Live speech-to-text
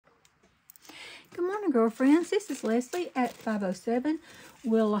morning, girlfriends. This is Leslie at 507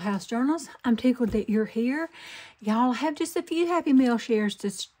 Willow House Journals. I'm tickled that you're here. Y'all have just a few happy meal shares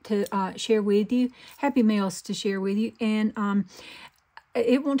to share with you. Happy meals to share with you. And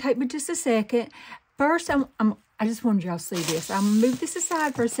it won't take but just a second. First, I just wanted y'all to see this. I'm going to move this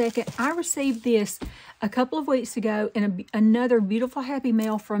aside for a second. I received this a couple of weeks ago in another beautiful happy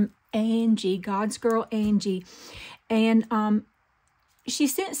mail from Angie, God's girl Angie. And she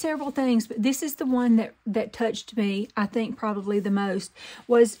sent several things, but this is the one that touched me, I think probably the most,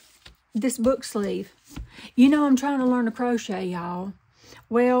 was this book sleeve. You know, I'm trying to learn to crochet, y'all.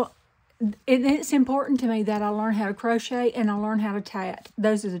 Well, it's important to me that I learn how to crochet and I learn how to tat.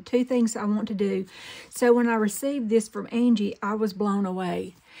 Those are the two things I want to do. So when I received this from Angie, I was blown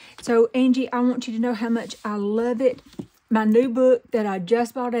away. So Angie, I want you to know how much I love it. My new book that I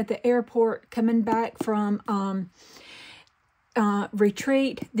just bought at the airport coming back from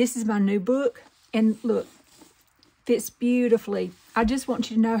retreat. This is my new book. And look, fits beautifully. I just want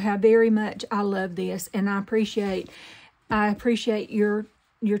you to know how very much I love this. And I appreciate your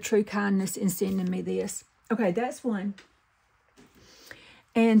true kindness in sending me this. Okay, that's one.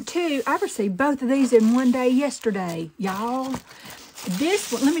 And two, I received both of these in one day yesterday, y'all.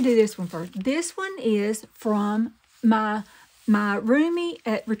 This one, let me do this one first. This one is from my roomie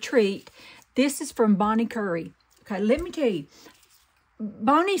at retreat. This is from Bonnie Curry. Okay, let me tell you.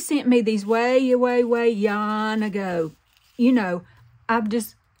 Bonnie sent me these way yon ago. You know, I've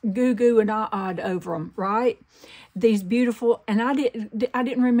just goo and ah-ah'd over them, right? These beautiful, and I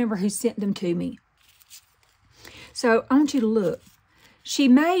didn't remember who sent them to me. So I want you to look. She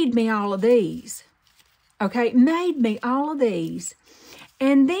made me all of these. Okay, made me all of these.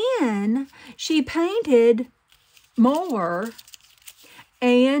 And then she painted more.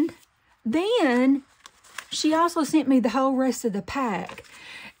 And then she also sent me the whole rest of the pack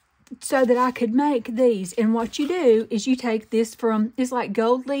so that I could make these. And what you do is you take this from, it's like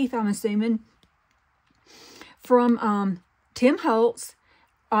gold leaf, I'm assuming, from Tim Holtz.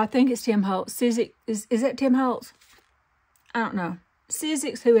 I think it's Tim Holtz. Sizzix, is that Tim Holtz? I don't know.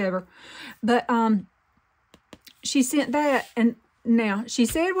 Sizzix, whoever. But she sent that, and now she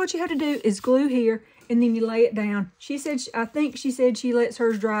said what you have to do is glue here, and then you lay it down. She said, I think she said she lets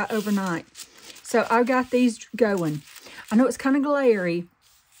hers dry overnight. So I got these going. I know it's kind of glary,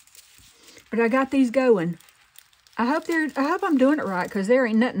 but I got these going. I hope I'm doing it right, because there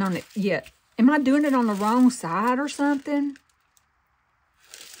ain't nothing on it yet. Am I doing it on the wrong side or something?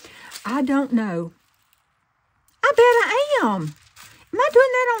 I don't know. I bet I am. Am I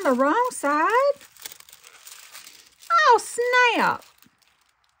doing that on the wrong side? Oh, snap.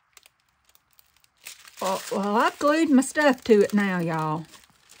 Well, I've glued my stuff to it now, y'all.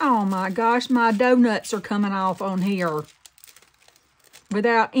 Oh, my gosh, my donuts are coming off on here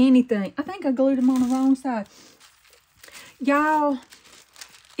without anything. I think I glued them on the wrong side. Y'all,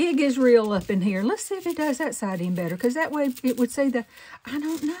 it gets real up in here. Let's see if it does that side any better, because that way it would say the, I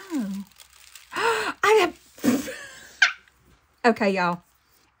don't know. Okay, y'all.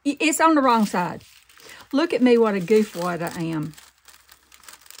 It's on the wrong side. Look at me, what a goofwad I am.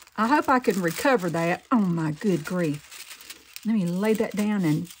 I hope I can recover that. Oh, my good grief. Let me lay that down,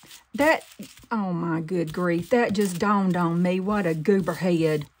 and that, oh, my good grief. That just dawned on me. What a goober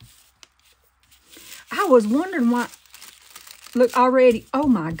head. I was wondering why. Look, already, oh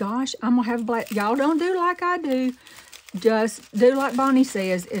my gosh, I'm going to have a black. Y'all don't do like I do. Just do like Bonnie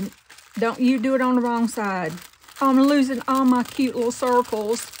says, and don't you do it on the wrong side. I'm losing all my cute little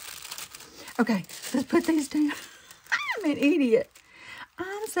circles. Okay, let's put these down. I'm an idiot.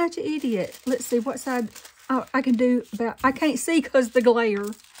 I'm such an idiot. Let's see what side I can do about. I can't see because the glare.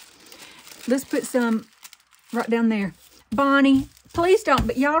 Let's put some right down there. Bonnie, please don't,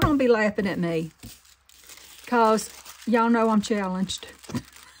 but y'all don't be laughing at me, because y'all know I'm challenged.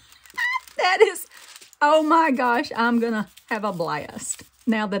 That is, oh my gosh, I'm going to have a blast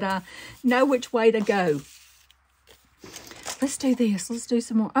now that I know which way to go. Let's do this. Let's do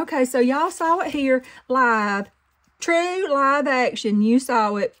some more. Okay, so y'all saw it here live. True live action. You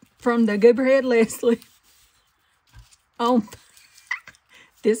saw it from the Gooberhead Leslie. Oh,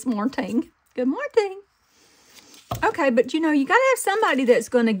 this morning. Good morning. Okay, but you know, you got to have somebody that's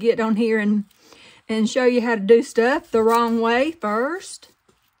going to get on here and show you how to do stuff the wrong way first.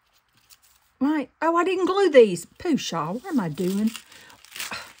 Right. Oh, I didn't glue these. Pooh-shaw, what am I doing?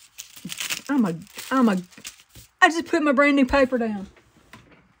 I just put my brand new paper down.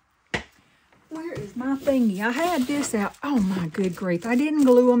 Where is my thingy? I had this out. Oh, my good grief. I didn't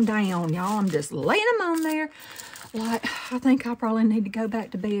glue them down, y'all. I'm just laying them on there. Like, I think I probably need to go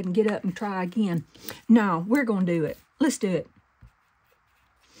back to bed and get up and try again. No, we're going to do it. Let's do it.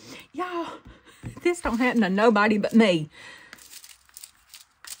 Y'all, This don't happen to nobody but me.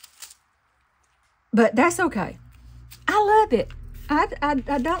 But that's okay. I love it. I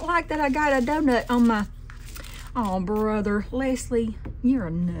don't like that I got a donut on my... Oh, brother. Leslie, you're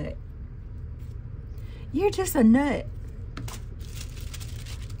a nut. You're just a nut.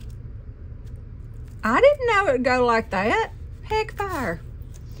 I didn't know it would go like that. Heck fire.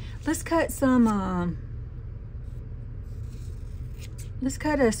 Let's cut some, let's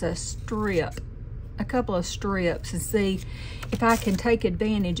cut us a strip. A couple of strips and see if I can take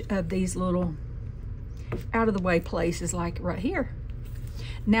advantage of these little out of the way places like right here.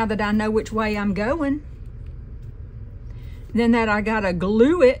 Now that I know which way I'm going, then that I gotta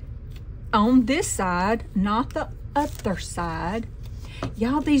glue it on this side, not the other side.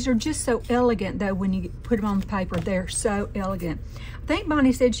 Y'all, these are just so elegant though when you put them on the paper. They're so elegant. I think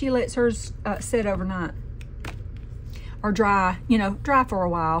Bonnie said she lets hers sit overnight or dry, you know, dry for a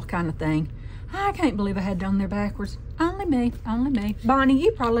while kind of thing. I can't believe I had it on there backwards. Only me, only me. Bonnie,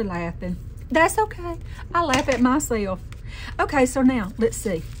 you probably laughing. That's okay. I laugh at myself. Okay, so now let's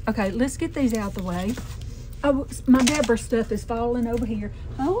see. Okay, let's get these out the way. Oh, my Deborah stuff is falling over here.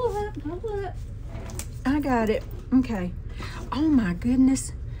 Hold up, hold up. I got it. Okay. Oh my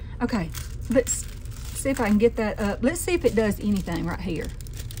goodness. Okay, let's see if I can get that up. Let's see if it does anything right here.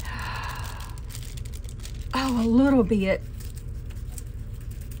 Oh, a little bit.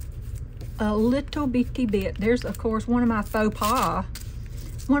 A little bitty bit. There's, of course, one of my faux pas.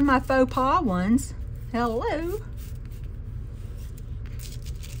 One of my faux pas ones. Hello.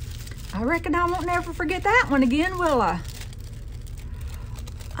 I reckon I won't never forget that one again, will I?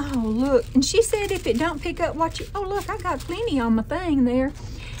 Oh, look. And she said if it don't pick up what you... Oh, look, I got plenty on my thing there.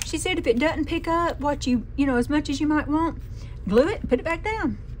 She said if it doesn't pick up what you know, as much as you might want, glue it and put it back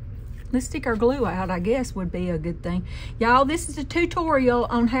down. Let's stick our glue out, I guess, would be a good thing. Y'all, this is a tutorial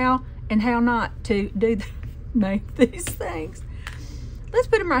on how and how not to do make these things. Let's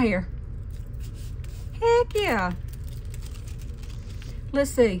put them right here. Heck yeah.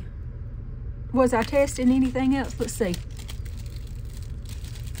 Let's see. Was I testing anything else? Let's see.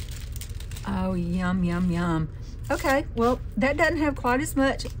 Oh, yum, yum, yum. Okay, well, that doesn't have quite as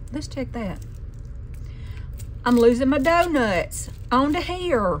much. Let's check that. I'm losing my donuts onto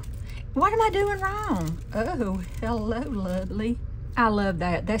here. What am I doing wrong? Oh, hello, lovely. I love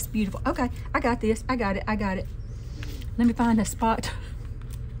that. That's beautiful. Okay, I got this. I got it. I got it. Let me find a spot.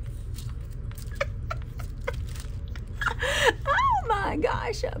 Oh, my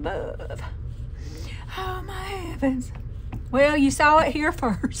gosh, above. Oh, my heavens. Well, you saw it here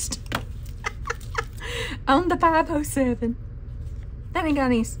first. On the 507. That ain't got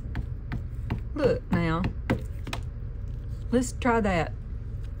any... Look now. Let's try that.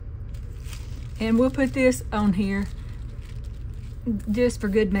 And we'll put this on here just for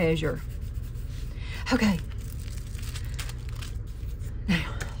good measure. Okay. Now,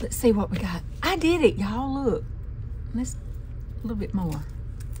 let's see what we got. I did it, y'all. Look. Let's a little bit more.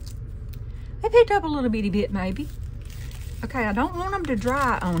 I picked up a little bitty bit, maybe. Okay, I don't want them to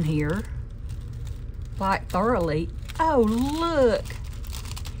dry on here. Like thoroughly. Oh, look.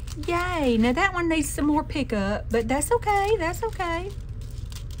 Yay. Now that one needs some more pickup, but that's okay. That's okay.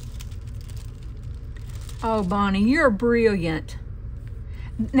 Oh, Bonnie, you're brilliant.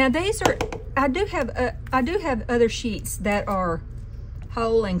 Now these are, I do have other sheets that are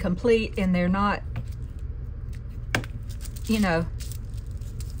whole and complete, and they're not, you know.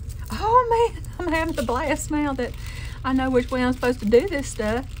 Oh man, I'm having a blast now that I know which way I'm supposed to do this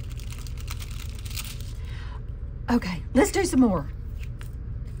stuff. Okay, let's do some more.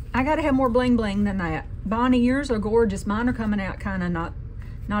 I gotta have more bling bling than that. Bonnie, yours are gorgeous. Mine are coming out kind of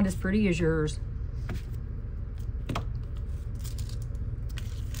not as pretty as yours.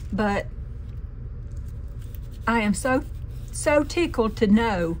 But I am so tickled to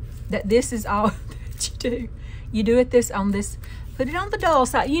know that this is all that you do. You do it on this, put it on the dull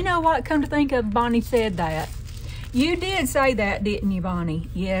side. You know what, come to think of, Bonnie said that. You did say that, didn't you, Bonnie?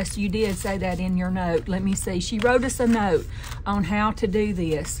 Yes, you did say that in your note. Let me see. She wrote us a note on how to do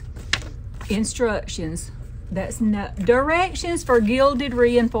this. Instructions. That's no, directions for gilded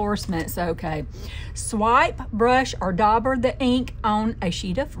reinforcements. Okay. Swipe, brush, or dauber the ink on a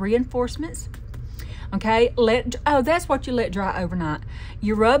sheet of reinforcements. Okay. Oh, that's what you let dry overnight.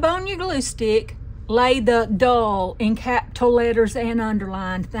 You rub on your glue stick. Lay the dull in capital letters and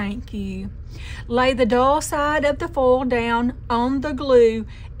underlined. Thank you. Lay the dull side of the foil down on the glue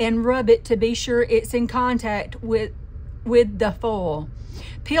and rub it to be sure it's in contact with the foil.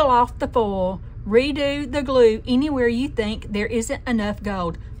 Peel off the foil. Redo the glue anywhere you think there isn't enough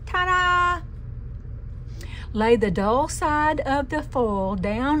gold. Ta-da! Lay the dull side of the foil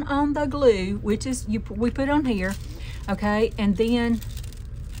down on the glue, which is we put on here, okay? And then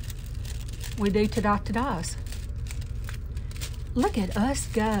we do ta-da-ta-das. Look at us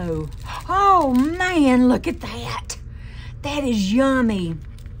go. Oh man, look at that. That is yummy.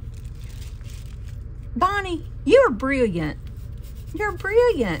 Bonnie, you're brilliant. You're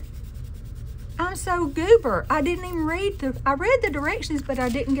brilliant. I'm so goober. I didn't even read I read the directions, but I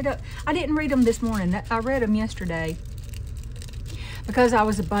didn't read them this morning. I read them yesterday because I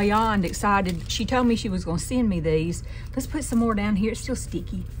was beyond excited. She told me she was going to send me these. Let's put some more down here. It's still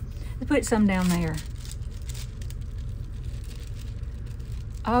sticky. Let's put some down there.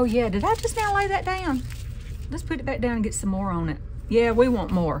 Oh yeah, did I just now lay that down? Let's put it back down and get some more on it. Yeah, we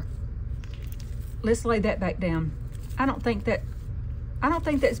want more. Let's lay that back down. I don't think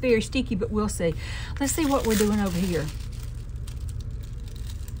that's very sticky, but we'll see. Let's see what we're doing over here.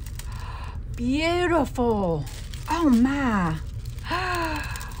 Beautiful. Oh my.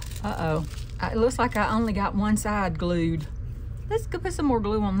 Uh-oh. It looks like I only got one side glued. Let's go put some more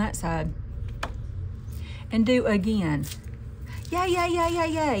glue on that side. And do again. Yay, yay, yay, yay,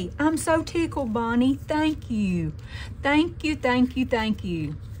 yay. I'm so tickled, Bonnie. Thank you. Thank you, thank you, thank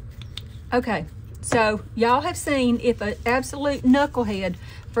you. Okay, so y'all have seen if an absolute knucklehead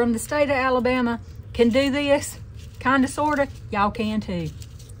from the state of Alabama can do this, kind of, sort of, y'all can too.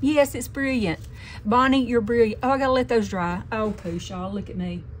 Yes, it's brilliant. Bonnie, you're brilliant. Oh, I gotta let those dry. Oh, poosh, y'all, look at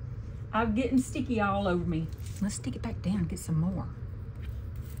me. I'm getting sticky all over me. Let's stick it back down and get some more.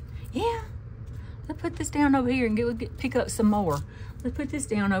 Yeah. Let's put this down over here and pick up some more. Let's put this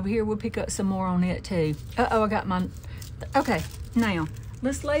down over here. We'll pick up some more on it too. Uh-oh, I got my... Okay, now,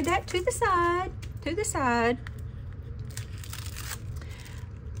 let's lay that to the side. To the side.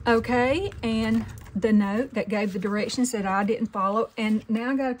 Okay, and the note that gave the directions that I didn't follow. And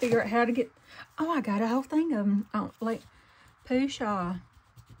now I got to figure out how to get... Oh, I got a whole thing of them. Oh, like, Pooh-Shaw.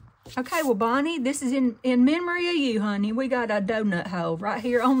 Okay, well, Bonnie, this is in memory of you, honey. We got a donut hole right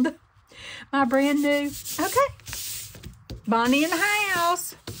here on the... My brand new, okay. Bonnie in the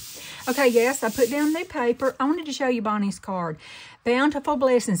house. Okay, yes, I put down the paper. I wanted to show you Bonnie's card. Bountiful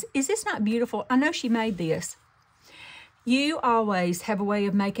blessings. Is this not beautiful? I know she made this. You always have a way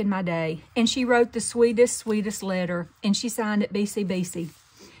of making my day. And she wrote the sweetest, sweetest letter. And she signed it BC.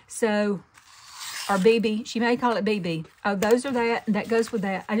 So, or BB. She may call it BB. Oh, those are that. And that goes with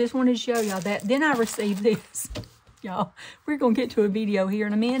that. I just wanted to show y'all that. Then I received this. Y'all, we're going to get to a video here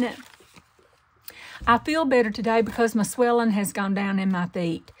in a minute. I feel better today because my swelling has gone down in my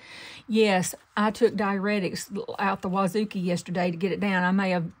feet. Yes, I took diuretics out the wazookie yesterday to get it down. I may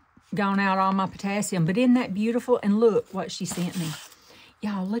have gone out all my potassium, but isn't that beautiful? And look what she sent me.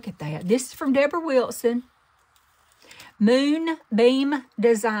 Y'all, look at that. This is from Deborah Wilson. Moonbeam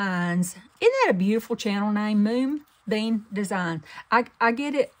Designs. Isn't that a beautiful channel name? Moonbeam Design. I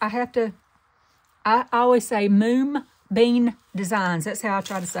get it. I always say Moonbeam Designs. That's how I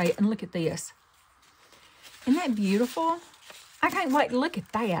try to say it. And look at this. Isn't that beautiful? I can't wait to look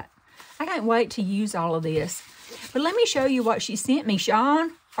at that. I can't wait to use all of this. But let me show you what she sent me.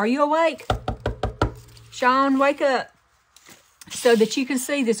 Sean, are you awake? Sean, wake up. So that you can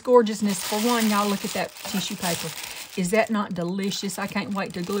see this gorgeousness. For one, y'all look at that tissue paper. Is that not delicious? I can't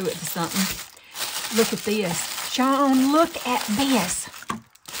wait to glue it to something. Look at this. Sean, look at this.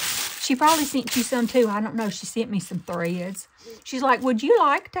 She probably sent you some too. I don't know. She sent me some threads. She's like, would you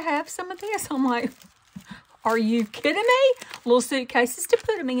like to have some of this? I'm like... Are you kidding me? Little suitcases to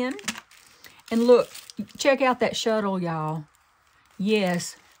put them in. And look, check out that shuttle, y'all.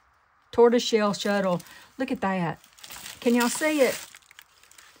 Yes, tortoiseshell shuttle. Look at that. Can y'all see it?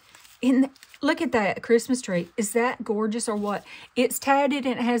 Look at that Christmas tree. Is that gorgeous or what? It's tatted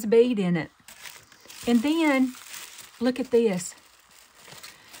and it has a bead in it. And then, look at this.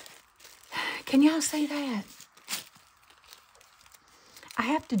 Can y'all see that? I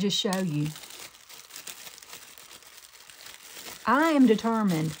have to just show you. I am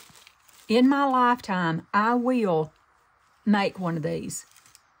determined, in my lifetime, I will make one of these.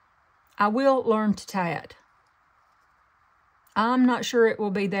 I will learn to tat. I'm not sure it will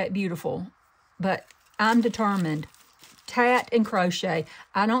be that beautiful, but I'm determined. Tat and crochet.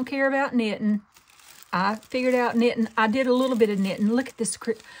 I don't care about knitting. I figured out knitting. I did a little bit of knitting. Look at this.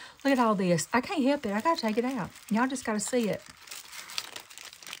 Look at all this. I can't help it. I got to take it out. Y'all just got to see it.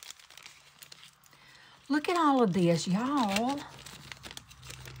 Look at all of this, y'all.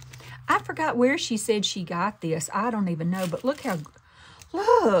 I forgot where she said she got this. I don't even know, but look how,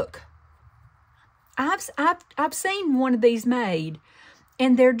 look. I've seen one of these made,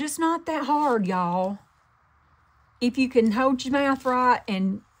 and they're just not that hard, y'all. If you can hold your mouth right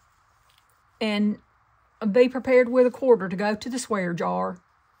and be prepared with a quarter to go to the swear jar.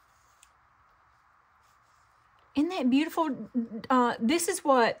 Isn't that beautiful? This is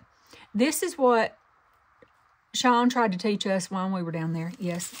what Sean tried to teach us while we were down there.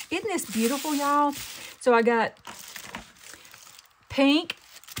 Yes. Isn't this beautiful, y'all? So I got pink,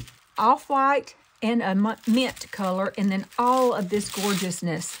 off-white, and a mint color, and then all of this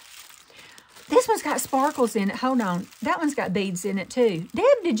gorgeousness. This one's got sparkles in it. Hold on. That one's got beads in it, too.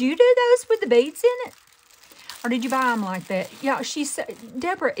 Deb, did you do those with the beads in it? Or did you buy them like that? Yeah,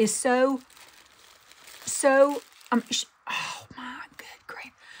 Deborah is oh, my good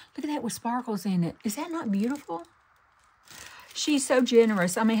grief. Look at that with sparkles in it. Is that not beautiful? She's so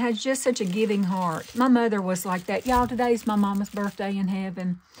generous. I mean, has just such a giving heart. My mother was like that. Y'all, today's my mama's birthday in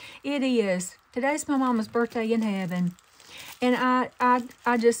heaven. It is. Today's my mama's birthday in heaven. And I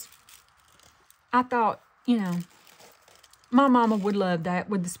thought, you know, my mama would love that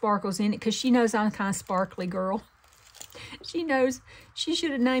with the sparkles in it because she knows I'm a kind of sparkly girl. She knows she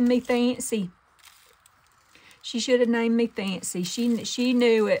should have named me Fancy. She should have named me Fancy. She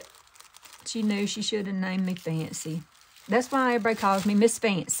knew it. She knew she should have named me Fancy. That's why everybody calls me Miss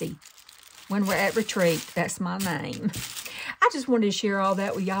Fancy. When we're at retreat, that's my name. I just wanted to share all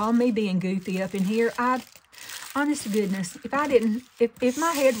that with y'all. Me being goofy up in here. Honest to goodness, if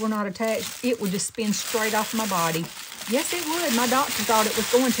my head were not attached, it would just spin straight off my body. Yes, it would. My doctor thought it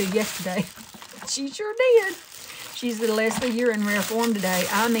was going to yesterday. She sure did. She said, Leslie, you're in rare form today.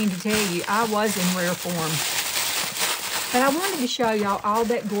 I mean to tell you, I was in rare form. But I wanted to show y'all all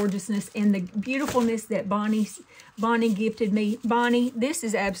that gorgeousness and the beautifulness that Bonnie gifted me. Bonnie, this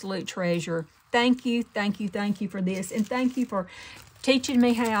is absolute treasure. Thank you, thank you, thank you for this. And thank you for teaching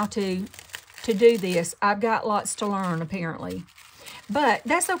me how to do this. I've got lots to learn, apparently. But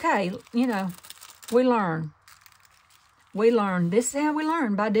that's okay. You know, we learn. We learn. This is how we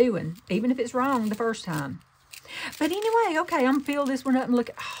learn, by doing. Even if it's wrong the first time. But anyway, okay, I'm going to fill this one up and look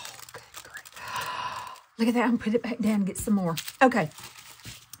at... Oh, good grief. Look at that. I'm going to put it back down and get some more. Okay.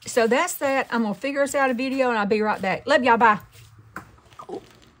 So that's that. I'm going to figure us out a video, and I'll be right back. Love y'all. Bye.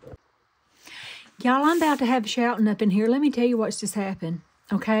 Y'all, I'm about to have shouting up in here. Let me tell you what's just happened.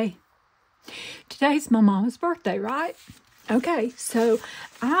 Okay? Today's my mama's birthday, right? Okay, so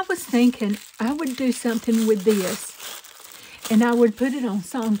I was thinking I would do something with this, and I would put it on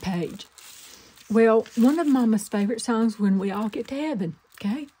song page. Well, one of Mama's favorite songs, When We All Get to Heaven,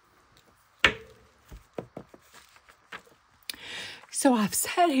 okay? So I've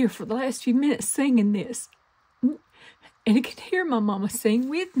sat here for the last few minutes singing this, and I can hear my mama sing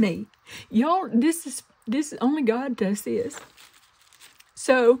with me. Y'all, this is only God does this.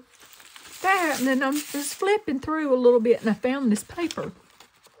 So that, and then I'm just flipping through a little bit, and I found this paper.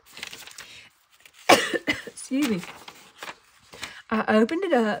 Excuse me. I opened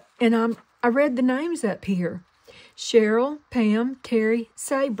it up, and I read the names up here. Cheryl, Pam, Terry,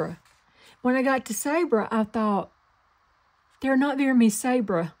 Sabra. When I got to Sabra, I thought, there are not very many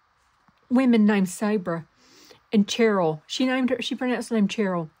Sabra women named Sabra. And Cheryl, she pronounced the name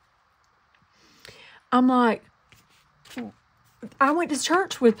Cheryl. I'm like, I went to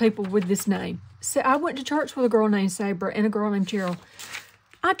church with people with this name. So I went to church with a girl named Sabra and a girl named Cheryl.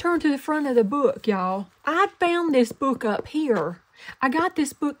 I turned to the front of the book, y'all. I found this book up here. I got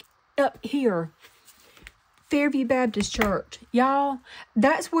this book up here. Fairview Baptist Church. Y'all,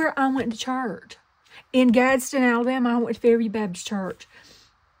 that's where I went to church. In Gadsden, Alabama, I went to Fairview Baptist Church.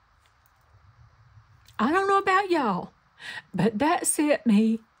 I don't know about y'all, but that sent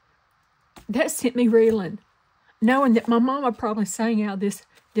me reeling, knowing that my mama probably sang out this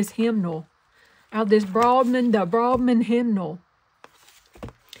hymnal, out this the Broadman hymnal.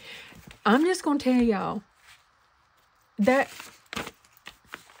 I'm just going to tell y'all that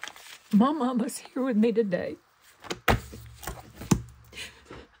my mama's here with me today.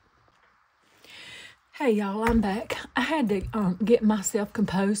 Hey, y'all, I'm back. I had to get myself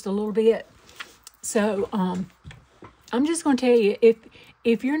composed a little bit. So, I'm just going to tell you,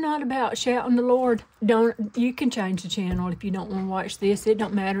 if you're not about shouting the Lord, you can change the channel if you don't want to watch this. It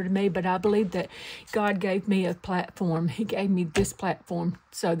don't matter to me, but I believe that God gave me a platform. He gave me this platform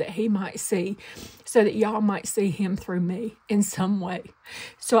so that he might see, so that y'all might see him through me in some way.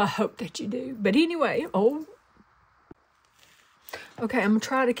 So I hope that you do. But anyway, okay, I'm going to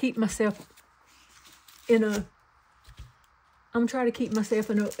try to keep myself in a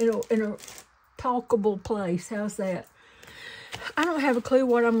talkable place. How's that? I don't have a clue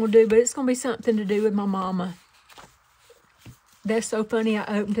what I'm going to do, but it's going to be something to do with my mama. That's so funny.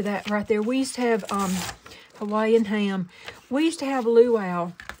 I opened to that right there. We used to have Hawaiian ham. We used to have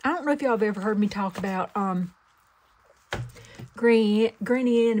luau. I don't know if y'all have ever heard me talk about Granny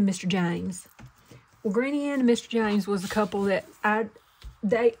Ann and Mr. James. Well, Granny Ann and Mr. James was a couple that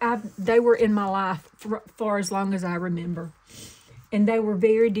they were in my life for as long as I remember. And they were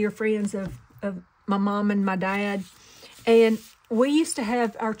very dear friends of my mom and my dad. And we used to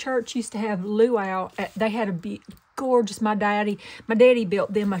have, our church used to have luau. They had a gorgeous, my daddy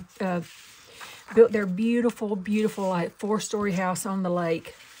built them built their beautiful, beautiful, like 4-story house on the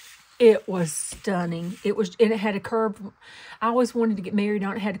lake. It was stunning. And it had a curved, I always wanted to get married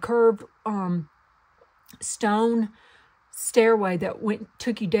on it. It had a curved stone stairway that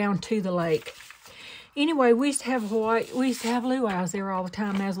took you down to the lake. Anyway, we used to have luau's there all the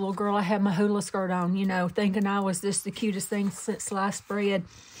time. As a little girl, I had my hula skirt on, you know, thinking I was just the cutest thing since sliced bread.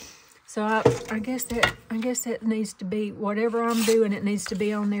 So I guess that needs to be, whatever I'm doing, it needs to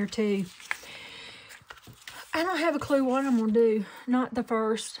be on there too. I don't have a clue what I'm gonna do. Not the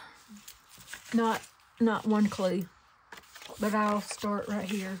first. Not one clue. But I'll start right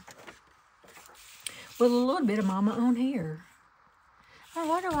here with a little bit of Mama on here. Oh,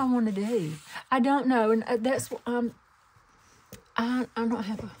 what do I want to do? I don't know, and that's I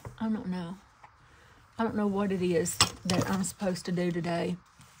don't know. I don't know what it is that I'm supposed to do today.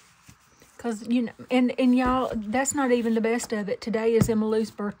 Cause you know, and y'all, that's not even the best of it. Today is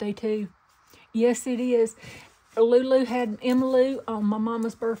Emmylou's birthday too. Yes, it is. Lulu had Emmylou on my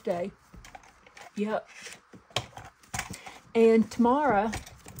mama's birthday. Yep. And tomorrow,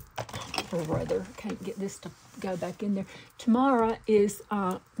 or rather, I can't get this to go back in there. Tomorrow is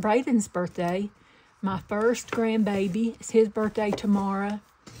Braden's birthday, my first grandbaby. It's his birthday tomorrow.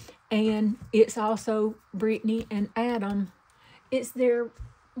 And it's also Brittany and Adam. It's their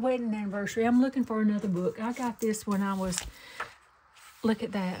wedding anniversary. I'm looking for another book. I got this when I was, look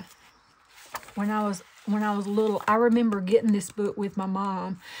at that. When I was little, I remember getting this book with my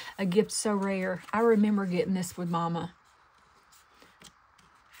mom. A Gift So Rare. I remember getting this with Mama.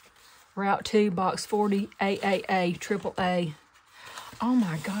 Route 2, Box 40, AAA, AAA. Oh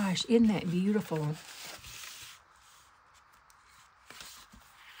my gosh, isn't that beautiful?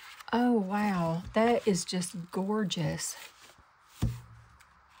 Oh wow, that is just gorgeous.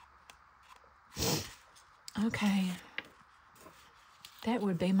 Okay. That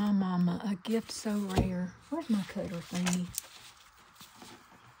would be my mama. A Gift So Rare. Where's my cutter thingy?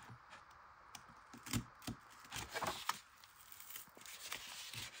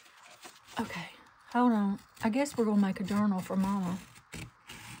 Okay, hold on. I guess we're going to make a journal for Mama.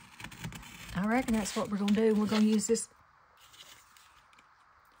 I reckon that's what we're going to do. We're going to use this.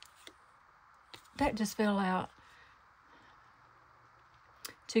 That just fell out.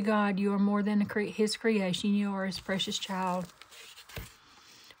 To God, you are more than His creation. You are His precious child.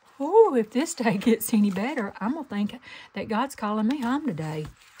 Ooh, if this day gets any better, I'm going to think that God's calling me home today.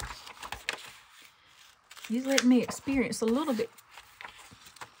 He's letting me experience a little bit.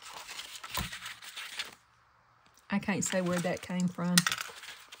 I can't say where that came from.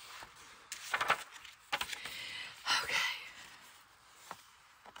 Okay.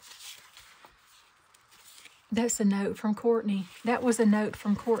 That's a note from Courtney. That was a note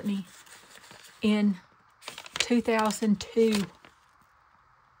from Courtney in 2002.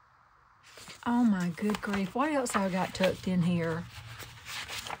 Oh my good grief. What else I got tucked in here?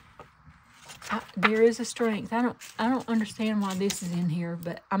 There is a strength. I don't understand why this is in here,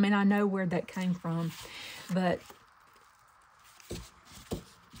 but I mean, I know where that came from, but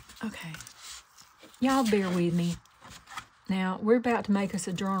okay. Y'all bear with me. Now, we're about to make us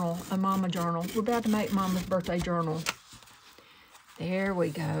a journal, a Mama journal. We're about to make Mama's birthday journal. There we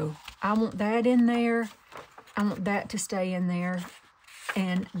go. I want that in there. I want that to stay in there.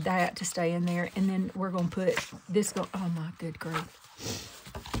 And that to stay in there. And then we're going to put this, oh my good grief.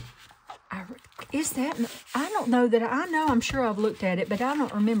 Is that, I don't know that, I know I'm sure I've looked at it, but I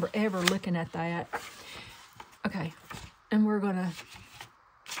don't remember ever looking at that. Okay. And we're going to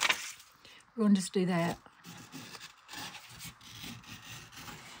just do that.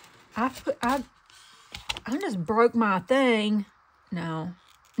 I just broke my thing. No,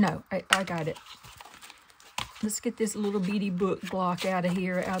 I got it. Let's get this little bitty book block out of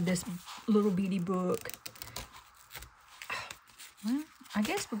here, out of this little bitty book. Well, I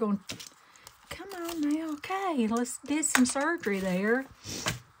guess we're going to, come on now. Okay, let's get some surgery there.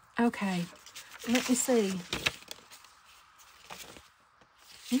 Okay, let me see.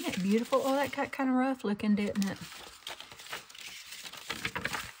 Isn't that beautiful? Oh, that got kind of rough looking, didn't it?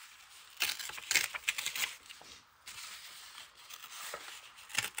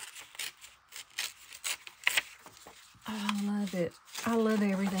 It. I love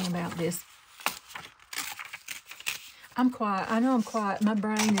everything about this. I'm quiet. I know I'm quiet. My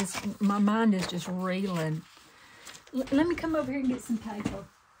mind is just reeling. Let me come over here and get some paper.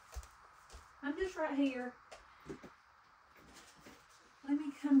 I'm just right here. Let me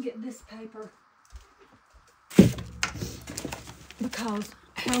come get this paper. Because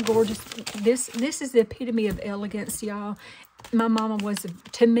how gorgeous. This is the epitome of elegance, y'all. My mama was,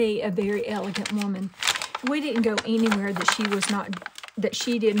 to me, a very elegant woman. We didn't go anywhere that she was not, that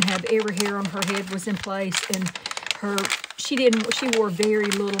she didn't have every hair on her head was in place, and she wore very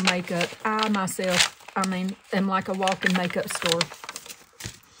little makeup. I myself, am like a walking makeup store.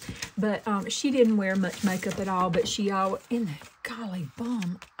 But she didn't wear much makeup at all, but she always, in that golly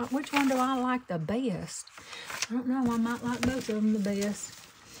bum, which one do I like the best? I don't know, I might like both of them the best.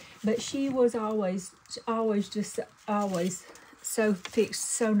 But she was always so fixed,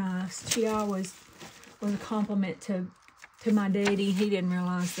 so nice. She always was a compliment to my daddy. He didn't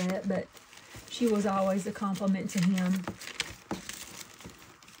realize that, but she was always a compliment to him.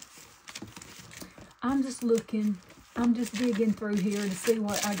 I'm just looking. I'm just digging through here to see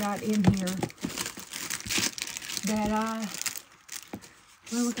what I got in here that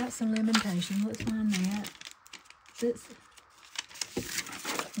well, we got some limitation. Let's find that.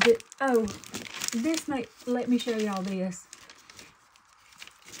 Let me show y'all this.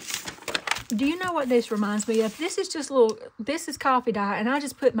 Do you know what this reminds me of? This is just this is coffee dye, and I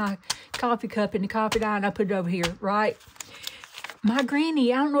just put my coffee cup in the coffee dye, and I put it over here, right? My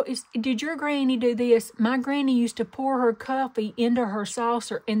granny, I don't know, did your granny do this? My granny used to pour her coffee into her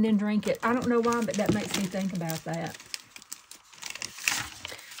saucer and then drink it. I don't know why, but that makes me think about that.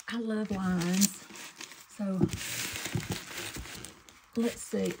 I love lines. So, let's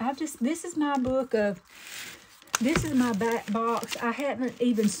see. This is my book of, this is my back box. I haven't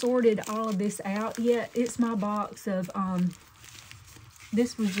even sorted all of this out yet. It's my box of,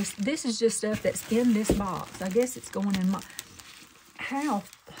 this is just stuff that's in this box. I guess it's going in my, how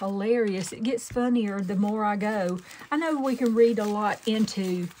hilarious. It gets funnier the more I go. I know we can read a lot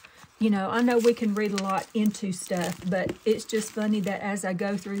into, I know we can read a lot into stuff, but it's just funny that as I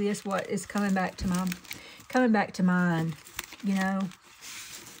go through this, what is coming back to mind,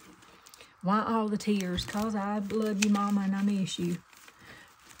 Why all the tears? 'Cause I love you, Mama, and I miss you.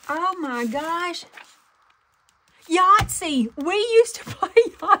 Oh my gosh. Yahtzee. We used to play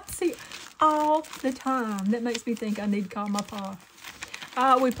Yahtzee all the time. That makes me think I need to call my pa.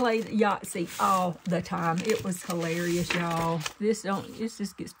 We played Yahtzee all the time. It was hilarious, y'all. This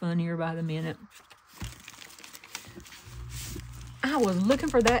just gets funnier by the minute. I was looking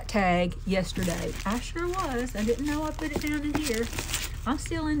for that tag yesterday. I sure was. I didn't know I put it down in here. I'm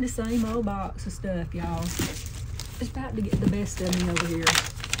still in the same old box of stuff, y'all. It's about to get the best of me over here.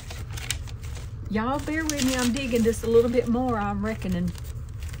 Y'all bear with me. I'm digging just a little bit more, I'm reckoning.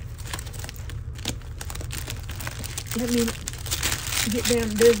 Let me get down.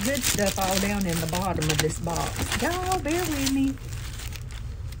 There's good stuff all down in the bottom of this box. Y'all bear with me.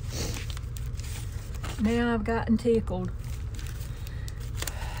 Now I've gotten tickled.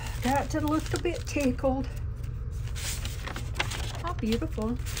 Got to look a bit tickled. How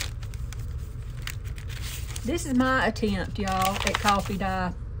beautiful. This is my attempt, y'all, at coffee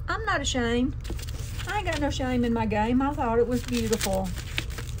dye. I'm not ashamed. I ain't got no shame in my game. I thought it was beautiful.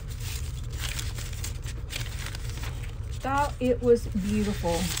 Thought it was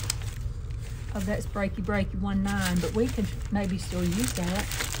beautiful. Oh, that's breaky 19, but we can maybe still use that.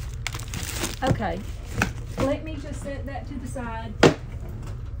 Okay, let me just set that to the side.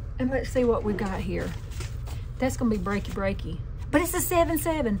 And let's see what we got here. That's gonna be breaky. But it's a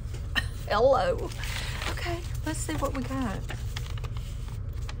 7-7. Hello. Okay, let's see what we got.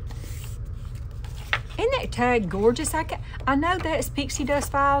 Isn't that tag gorgeous? I know that's Pixie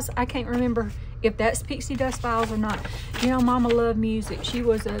Dust Files. I can't remember if that's Pixie Dust Files or not. Mama loved music. She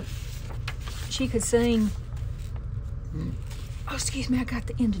could sing. Oh, excuse me, I got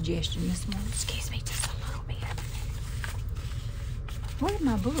the indigestion this morning. Excuse me just a little bit. Where's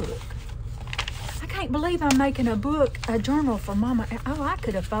my book? I can't believe I'm making a journal for Mama. Oh, I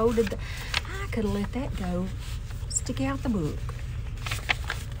could have I could have let that go. Stick out the book.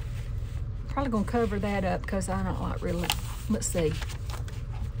 Probably gonna cover that up because I don't like really. Let's see.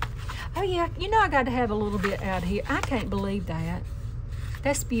 Oh yeah, I got to have a little bit out here. I can't believe that.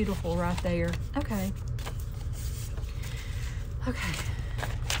 That's beautiful right there. Okay. Okay.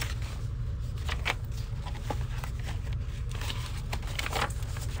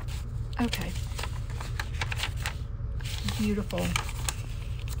 Okay. Beautiful.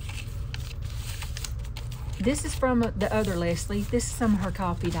 This is from the other Leslie. This is some of her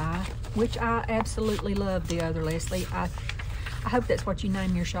coffee dye, which I absolutely love. The other Leslie. I hope that's what you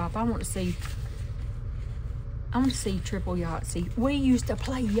name your shop. I want to see triple Yahtzee. We used to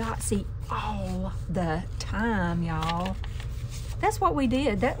play Yahtzee all the time, y'all. That's what we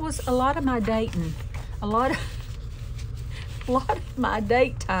did. That was a lot of my dating. A lot of my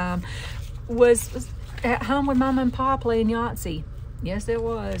date time was at home with Mama and Pa playing Yahtzee. Yes, it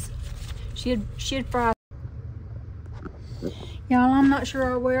was. She'd fry. Y'all, I'm not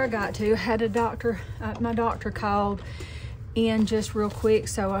sure where I got to. Had a doctor, my doctor called in just real quick,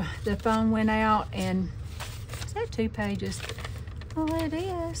 so the phone went out, and is that 2 pages? Well, it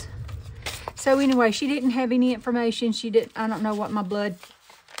is. So anyway, she didn't have any information. I don't know what my blood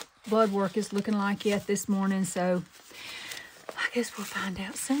work is looking like yet this morning, so I guess we'll find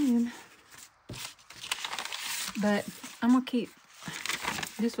out soon. But I'm gonna keep,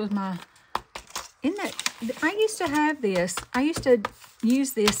 this was my, I used to have this. I used to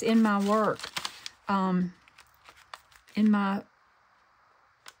use this in my work,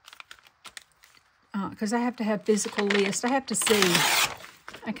 because I have to have physical lists. I have to see.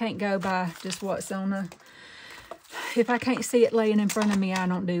 I can't go by just what's on a, if I can't see it laying in front of me, I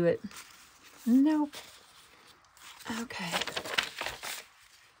don't do it. Nope. Okay.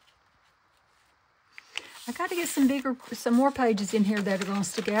 I got to get some more pages in here that are going to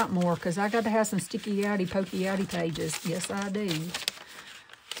stick out more, because I got to have some sticky outy, pokey outy pages. Yes, I do.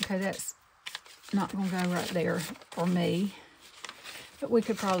 Okay, that's not going to go right there for me, but we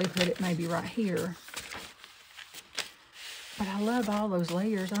could probably put it maybe right here. But I love all those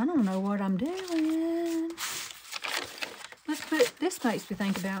layers. I don't know what I'm doing. Let's put, this makes me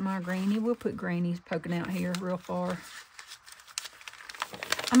think about my granny. We'll put grannies poking out here real far.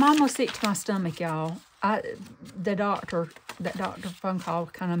 I'm almost sick to my stomach, y'all. That doctor phone call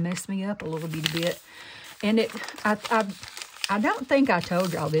kind of messed me up a little bit. And I don't think I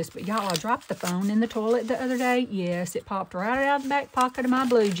told y'all this, but y'all, I dropped the phone in the toilet the other day. Yes, it popped right out of the back pocket of my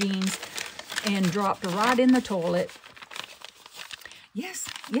blue jeans and dropped right in the toilet. Yes,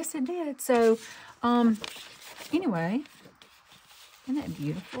 it did. So, anyway, isn't that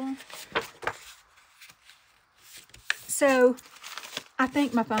beautiful? So, I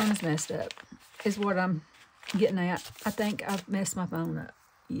think my phone's messed up, is what I'm getting at. I think I've messed my phone up.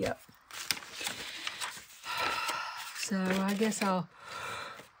 Yep. So I guess I'll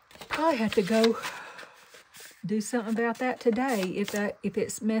probably have to go do something about that today if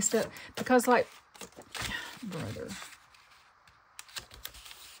it's messed up. Because, like, brother.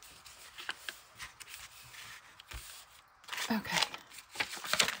 Okay.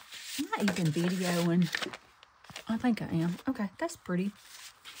 I'm not even videoing. I think I am. Okay, that's pretty.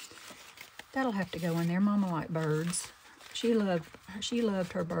 That'll have to go in there. Mama liked birds. She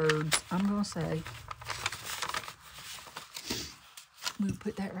loved her birds, I'm gonna say. We'll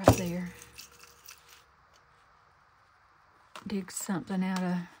put that right there. Dig something out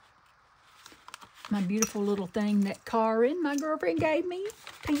of my beautiful little thing that Karin, my girlfriend, gave me.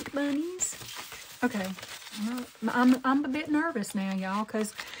 Pink bunnies. Okay. I'm a bit nervous now, y'all,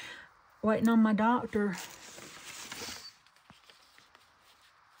 because waiting on my doctor.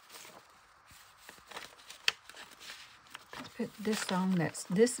 Let's put this song that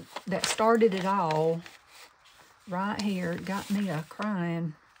started it all right here. It got me a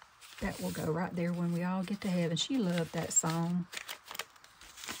crying. That will go right there when we all get to heaven. She loved that song.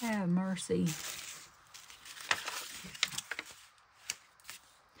 Have mercy.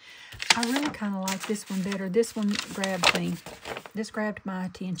 I really kind of like this one better. This one grabbed me. This grabbed my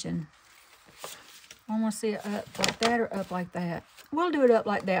attention. I want to see it up like that or up like that. We'll do it up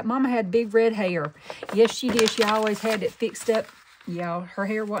like that. Mama had big red hair. Yes, she did. She always had it fixed up. Yeah, her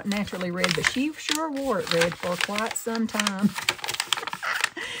hair wasn't naturally red, but she sure wore it red for quite some time.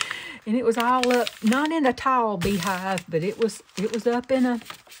 And it was all up, not in a tall beehive, but it was up in a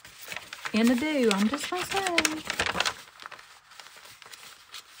dew. I'm just gonna say.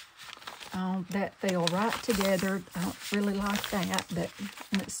 Oh, that fell right together. I don't really like that, but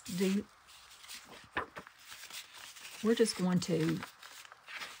let's do. We're just going to.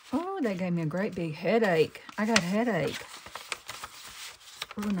 Oh, that gave me a great big headache. I got a headache.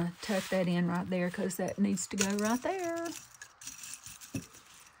 We're gonna tuck that in right there because that needs to go right there.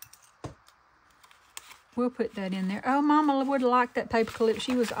 We'll put that in there. Oh, Mama would have liked that paper clip.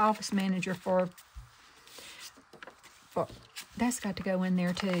 She was office manager for that's got to go in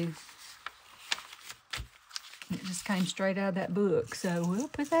there too. It just came straight out of that book. So we'll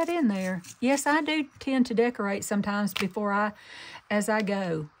put that in there. Yes, I do tend to decorate sometimes as I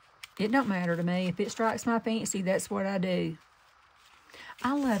go. It don't matter to me. If it strikes my fancy, that's what I do.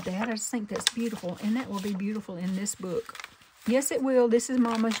 I love that. I just think that's beautiful. And that will be beautiful in this book. Yes, it will. This is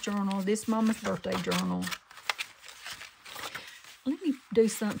Mama's journal. This is Mama's birthday journal. Let me do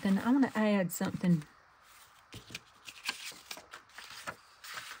something. I want to add something.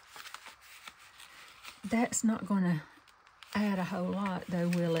 That's not going to... add a whole lot, though,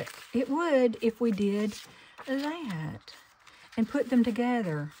 will it? It would if we did that and put them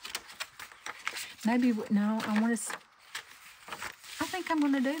together. Maybe, no, I think I'm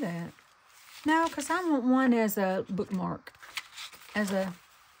going to do that. No, because I want one as a bookmark. I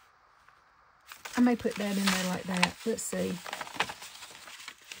may put that in there like that. Let's see.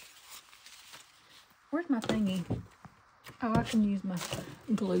 Where's my thingy? Oh, I can use my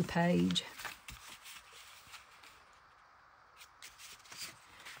glue page.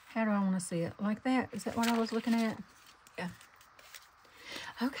 How do I want to see it? Like that? Is that what I was looking at? Yeah.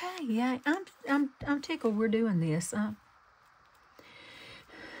 Okay, yeah, I'm tickled we're doing this.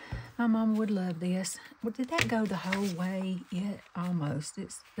 My mom would love this. Well, did that go the whole way yet? Almost.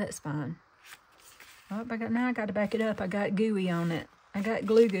 That's fine. Oh, now I got to back it up. I got gooey on it. I got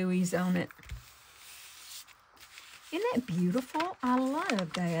glue gooeys on it. Isn't that beautiful? I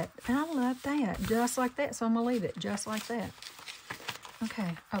love that. And I love that. Just like that. So I'm going to leave it just like that.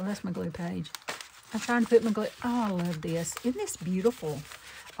 Okay. Oh, that's my glue page. I'm trying to put my glue. Oh, I love this. Isn't this beautiful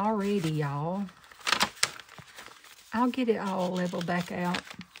already, y'all? I'll get it all leveled back out.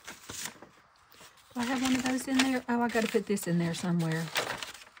 Do I have one of those in there? Oh, I got to put this in there somewhere.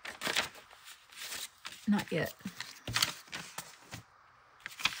 Not yet.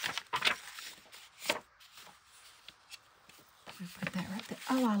 Put that right there.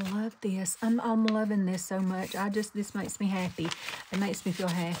 Oh, I love this. I'm loving this so much. This makes me happy. It makes me feel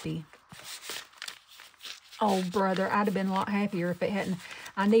happy. Oh, brother, I'd have been a lot happier if it hadn't.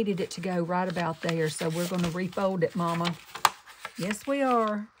 I needed it to go right about there, so we're going to refold it, Mama. Yes, we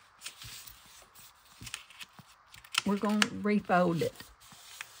are. We're going to refold it.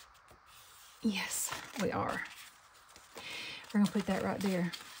 Yes, we are. We're going to put that right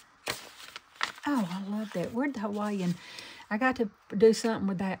there. Oh, I love that. Where'd the Hawaiian? I got to do something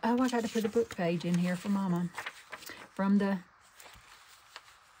with that. Oh, I got to put a book page in here for Mama. From the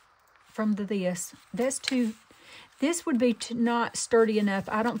this. That's too... This would be not sturdy enough.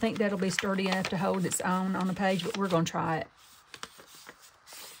 I don't think that'll be sturdy enough to hold its own on a page, but we're going to try it.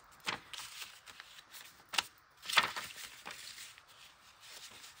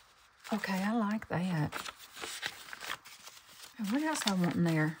 Okay, I like that. What else I want in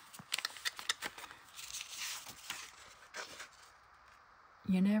there?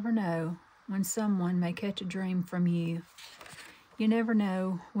 You never know when someone may catch a dream from you. You never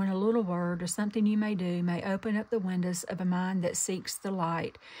know when a little word or something you may do may open up the windows of a mind that seeks the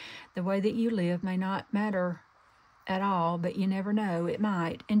light. The way that you live may not matter at all, but you never know, it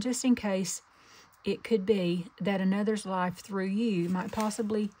might. And just in case, it could be that another's life through you might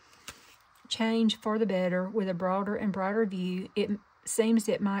possibly change for the better with a broader and brighter view. It seems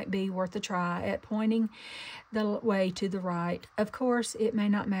it might be worth a try at pointing the way to the right. Of course, it may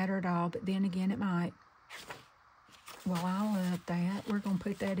not matter at all, but then again, it might. Well, I love that. We're going to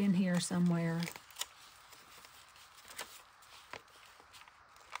put that in here somewhere.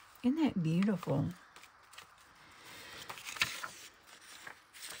 Isn't that beautiful?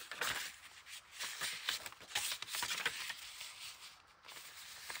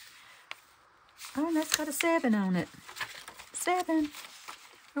 Oh, and that's got a 7 on it. 7.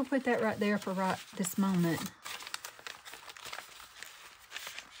 We'll put that right there for right this moment.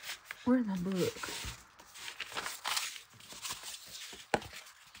 Where's my book?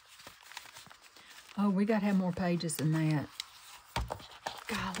 Oh, we got to have more pages than that.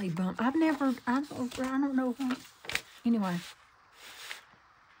 Golly bump. I don't know. Anyway.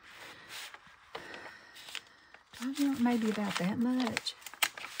 I want maybe about that much.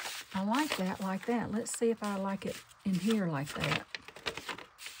 I like that. Let's see if I like it in here like that.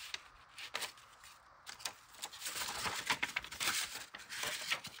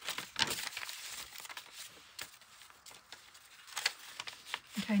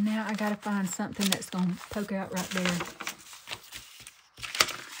 Okay, now I gotta find something that's gonna poke out right there.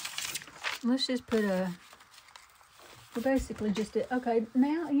 Let's just put a, well, basically just a, okay,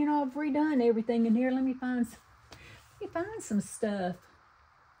 now, you know, I've redone everything in here. Let me find some stuff.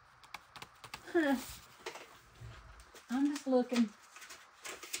 Huh. I'm just looking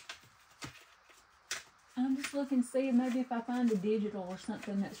to see maybe if I find a digital or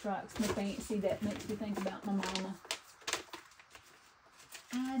something that strikes me fancy that makes me think about my mama.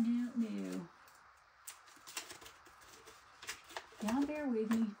 I don't know. Y'all bear with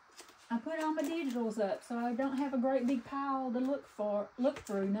me. I put all my digitals up so I don't have a great big pile to look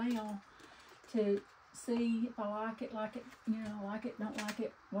through now to see if I like it, you know, like it, don't like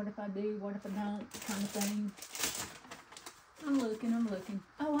it, what if I do, what if I don't, kind of thing. I'm looking.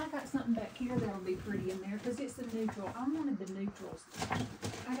 Oh, I got something back here that'll be pretty in there because it's a neutral. I wanted the neutrals.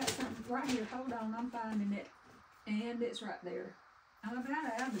 I got something right here. Hold on, I'm finding it. And it's right there. I'm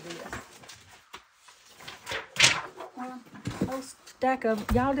about out of this. Whole stack of,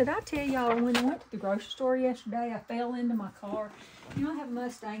 y'all, did I tell y'all when I went to the grocery store yesterday, I fell into my car? You know, I have a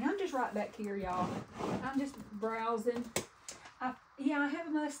Mustang. I'm just right back here, y'all. I'm just browsing. Yeah, I have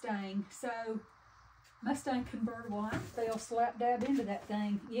a Mustang. So, Mustang convertible. I fell slap dab into that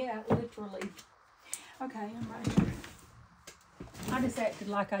thing. Yeah, literally. Okay, I'm right here. I just acted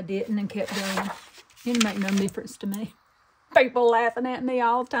like I didn't and kept going. It didn't make no difference to me. People laughing at me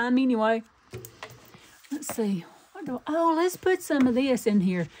all the time anyway. Let's see. Oh, let's put some of this in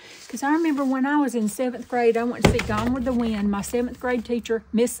here. Because I remember when I was in 7th grade, I went to see Gone with the Wind. My 7th grade teacher,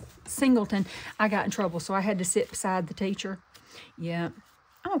 Miss Singleton, I got in trouble, so I had to sit beside the teacher. Yeah.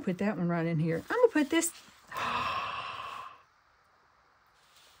 I'm going to put that one right in here. I'm going to put this.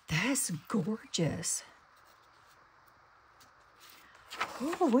 That's gorgeous.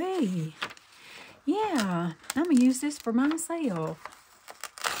 Oh, wait. Yeah. I'm going to use this for myself.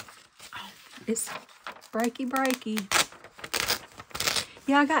 Oh, it's breaky.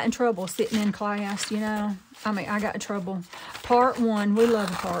 Yeah, I got in trouble sitting in class, you know. I mean, I got in trouble. Part 1. We love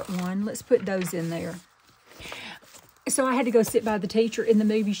a part 1. Let's put those in there. So I had to go sit by the teacher in the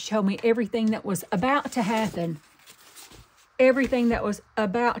movie. She told me everything that was about to happen. Everything that was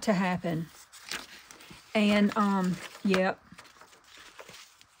about to happen. And, yep.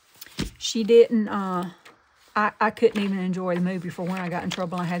 She didn't, I couldn't even enjoy the movie for when I got in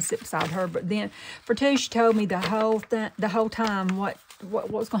trouble. I had to sit beside her. But then, for 2, she told me the whole time what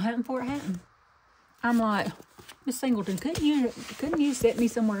was going to happen before it happened. I'm like, Miss Singleton, couldn't you set me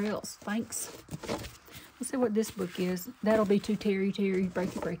somewhere else? Thanks. Let's see what this book is. That'll be too teary,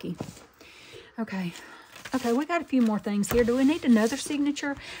 breaky. Okay. Okay, we got a few more things here. Do we need another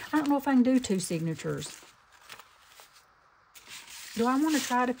signature? I don't know if I can do 2 signatures. Do I want to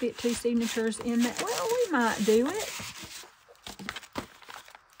try to fit 2 signatures in that? Well, we might do it.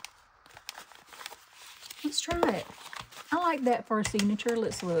 Let's try it. I like that for a signature.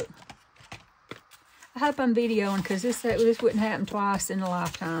 Let's look. I hope I'm videoing because this wouldn't happen twice in a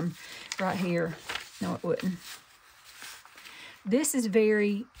lifetime right here. No, it wouldn't. This is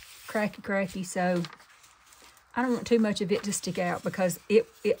very cracky, so I don't want too much of it to stick out because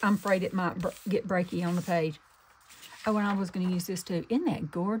I'm afraid it might get breaky on the page. Oh, and I was going to use this too. Isn't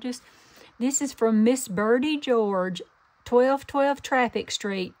that gorgeous? This is from Miss Birdie George, 1212 Traffic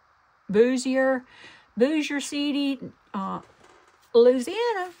Street, Bossier City,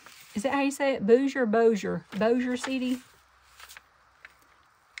 Louisiana. Is that how you say it? Bossier City.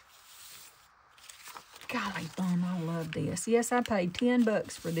 Golly bum, I love this. Yes, I paid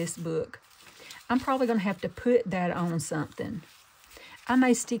 $10 for this book. I'm probably going to have to put that on something. I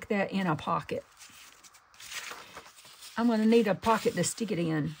may stick that in a pocket. I'm going to need a pocket to stick it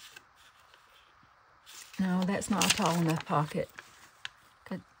in. No, that's not a tall enough pocket.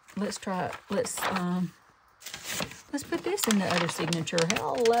 Let's try it. Let's put this in the other signature.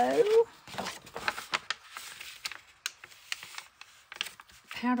 Hello.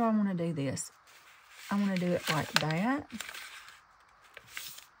 How do I want to do this? I want to do it like that.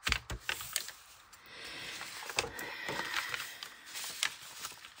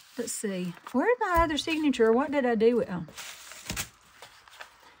 Let's see. Where's my other signature? What did I do with them?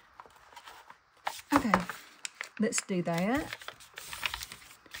 Okay. Let's do that.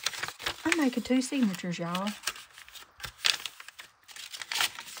 I'm making 2 signatures, y'all.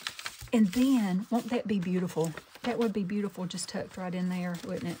 And then, won't that be beautiful? That would be beautiful just tucked right in there,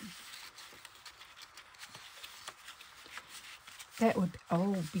 wouldn't it? That would be,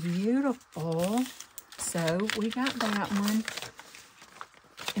 oh, beautiful. So, we got that one.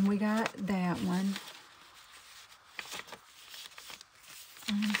 And we got that one.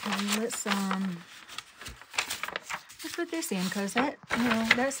 Okay, let's put this in because that, you know,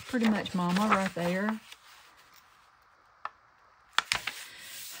 that's pretty much Mama right there.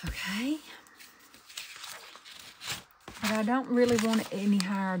 Okay. But I don't really want it any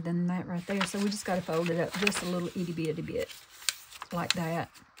higher than that right there, so we just got to fold it up just a little itty bitty bit. Like that.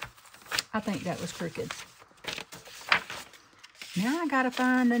 I think that was crooked. Now I got to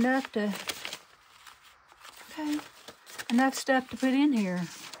find enough to, okay, enough stuff to put in here.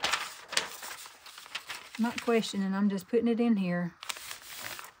 I'm not questioning, I'm just putting it in here.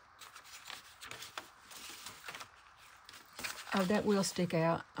 Oh, that will stick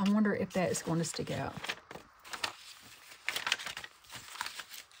out. I wonder if that's going to stick out.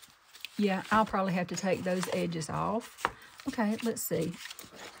 Yeah, I'll probably have to take those edges off. Okay, let's see.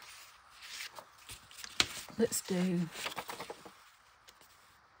 Let's do...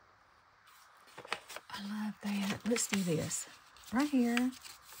 I love that. Let's do this. Right here.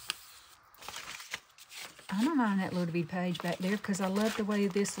 I don't mind that little bitty page back there because I love the way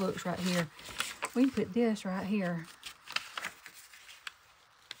this looks right here. We can put this right here.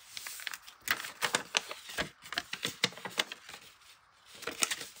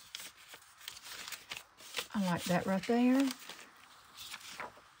 I like that right there.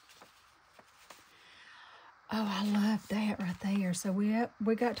 Oh, I love that right there. So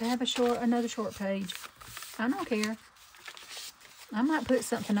we got to have another short page. I don't care. I might put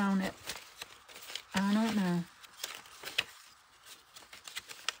something on it. I don't know.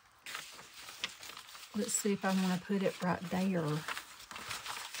 Let's see if I want to put it right there.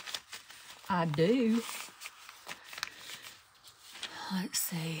 I do. Let's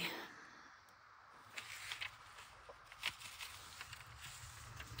see.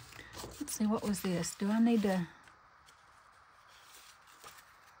 Let's see, what was this? Do I need to...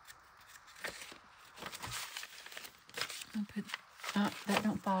 I'll put... Oh, that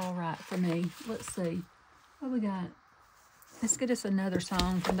don't fall right for me. Let's see. What we got? Let's get us another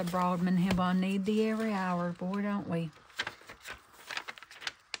song from the Broadman hymn. I need thee every hour. Boy, don't we?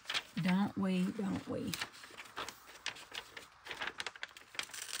 Don't we? Don't we?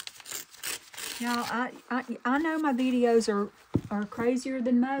 Y'all, I know my videos are crazier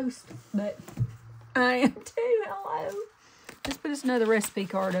than most, but I am too. Hello. Let's put us another recipe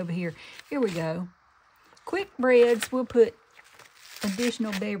card over here. Here we go. Quick breads. We'll put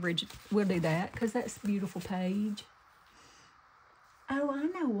additional beverage. We'll do that because that's a beautiful page. Oh, I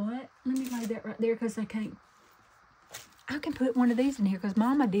know what. Let me lay that right there because I can put one of these in here because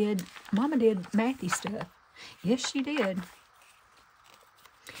Mama did mathy stuff. Yes, she did.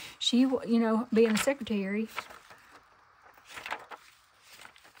 She, you know, being a secretary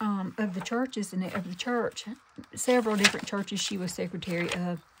of the churches and of the church, several different churches she was secretary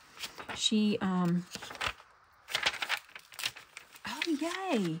of. She, oh,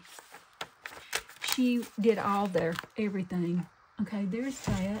 yay. She did all their everything. Okay, there's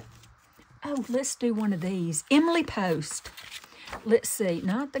that. Oh, let's do one of these. Emily Post. Let's see.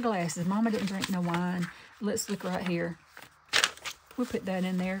 Not the glasses. Mama didn't drink no wine. Let's look right here. We'll put that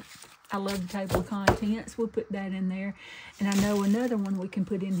in there. I love the table of contents. We'll put that in there. And I know another one we can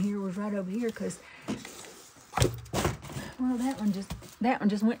put in here was right over here because, well, that one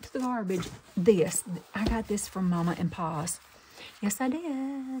just went to the garbage. This, I got this from Mama and Pa's. Yes, I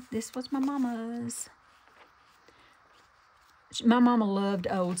did. This was my mama's. My mama loved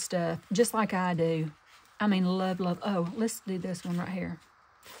old stuff, just like I do. I mean, love. Oh, let's do this one right here.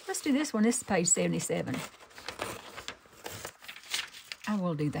 Let's do this one. This is page 77. I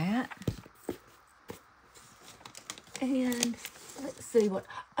will do that. And let's see what...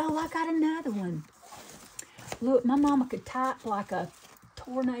 Oh, I got another one. Look, my mama could type like a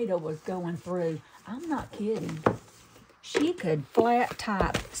tornado was going through. I'm not kidding. She could flat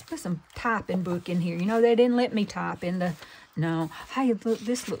type. Let's put some typing book in here. You know, they didn't let me type in the... No. Hey, look,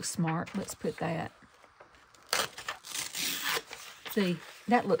 this looks smart. Let's put that. See,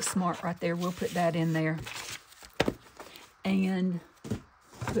 that looks smart right there. We'll put that in there. And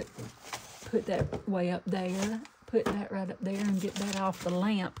put that way up there. Put that right up there and get that off the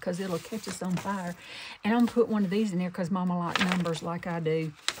lamp because it'll catch us on fire. And I'm going to put one of these in there because Mama likes numbers like I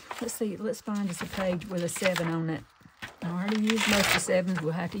do. Let's see. Let's find us a page with a 7 on it. I already used most of the 7s.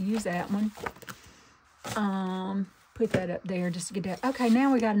 We'll have to use that one. Put that up there just to get that. Okay,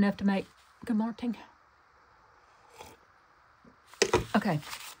 now we got enough to make. Good morning. Okay,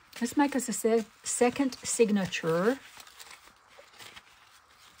 let's make us a second signature.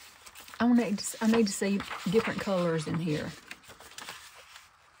 I need to see different colors in here.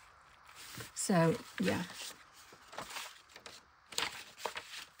 So, yeah.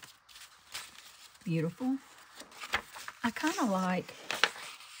 Beautiful. I kind of like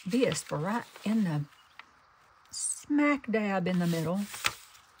this for right in the smack dab in the middle.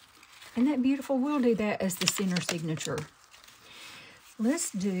 Isn't that beautiful? We'll do that as the center signature.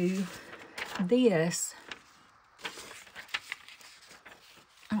 Let's do this.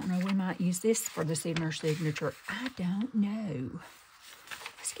 I don't know, we might use this for the center signature. I don't know.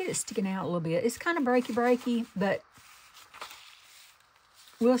 Let's get it sticking out a little bit. It's kind of breaky, but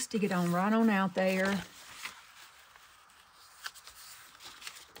we'll stick it on right on out there.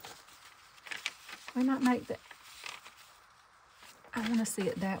 We might make that. I want to see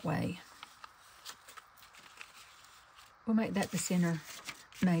it that way. We'll make that the center,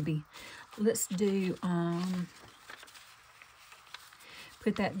 maybe. Let's do,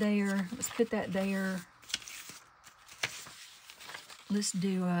 put that there. Let's put that there. Let's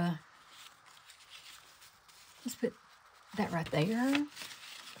do, let's put that right there.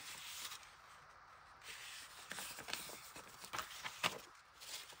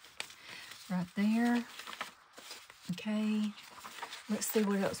 Right there. Okay, let's see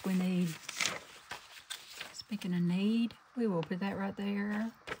what else we need. Speaking of need, we will put that right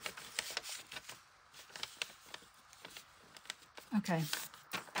there. Okay.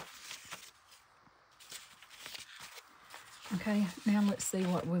 Okay, now let's see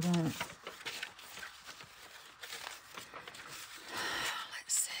what we want.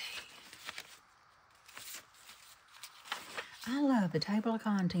 Let's see. I love the table of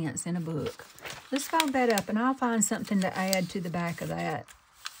contents in a book. Let's fold that up and I'll find something to add to the back of that.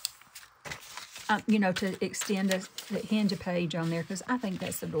 You know, to extend the hinge a page on there because I think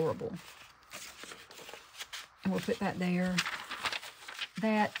that's adorable. And we'll put that there.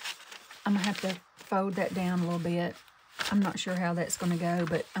 That, I'm going to have to fold that down a little bit. I'm not sure how that's going to go,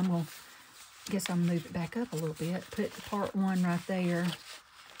 but I'm going to, guess I'll move it back up a little bit. Put the part 1 right there.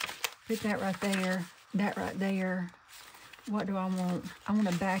 Put that right there. That right there. What do I want? I want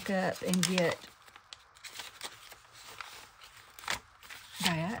to back up and get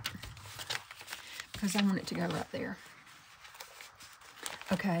that. Because I want it to go right there.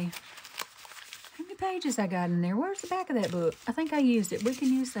 Okay. How many pages I got in there? Where's the back of that book? I think I used it. We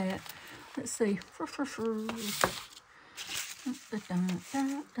can use that. Let's see. We'll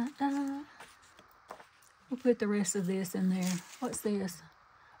put the rest of this in there. What's this?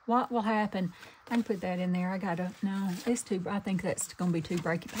 What will happen? I can put that in there. I gotta, no, it's too, I think that's gonna be too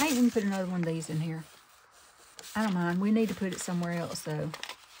breaky. Hey, we can put another one of these in here. I don't mind. We need to put it somewhere else though.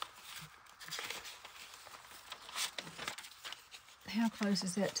 How close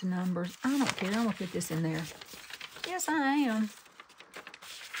is that to numbers? I don't care. I'm gonna put this in there. Yes, I am.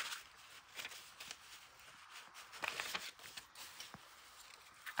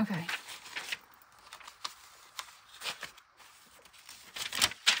 Okay.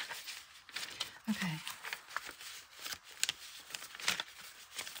 Okay.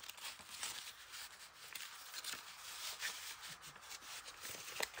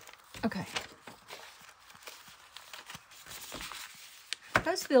 Okay.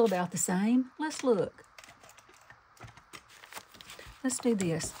 Those feel about the same. Let's look. Let's do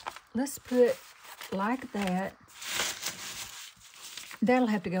this. Let's put like that. That'll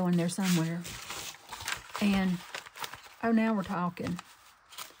have to go in there somewhere. And, oh, now we're talking.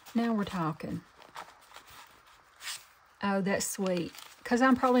 Now we're talking. Oh, that's sweet. Because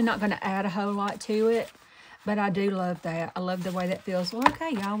I'm probably not going to add a whole lot to it. But I do love that. I love the way that feels. Well,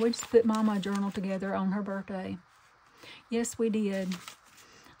 okay, y'all. We just put Mama a journal together on her birthday. Yes, we did.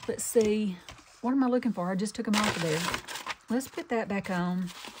 Let's see. What am I looking for? I just took them off of there. Let's put that back on.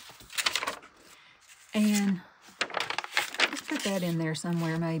 And let's put that in there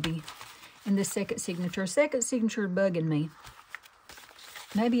somewhere maybe. In this second signature. Second signature is bugging me.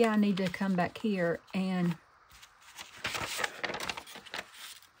 Maybe I need to come back here and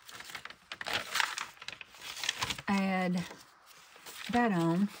add that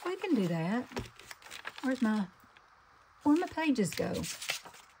on. We can do that. Where'd my pages go?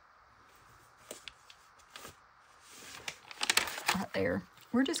 Right there.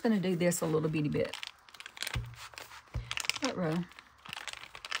 We're just going to do this a little bitty bit. What row?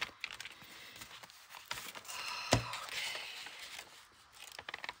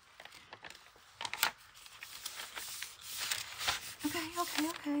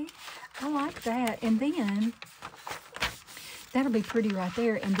 Okay. I like that. And then, that'll be pretty right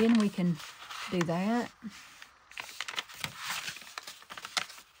there. And then we can do that.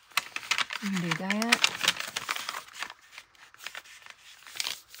 We can do that.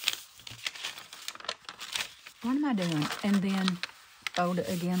 What am I doing? And then fold it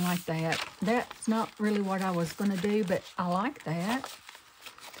again like that. That's not really what I was going to do, but I like that.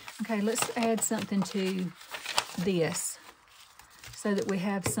 Okay, let's add something to this so that we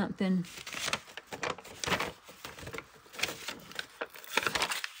have something.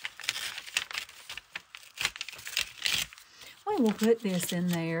 We will put this in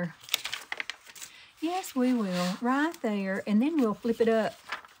there. Yes, we will. Right there. And then we'll flip it up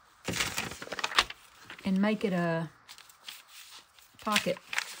and make it a pocket.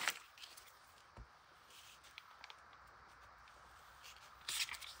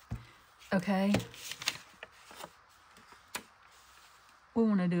 Okay. We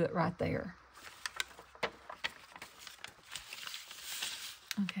want to do it right there.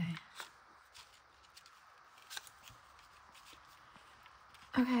 Okay.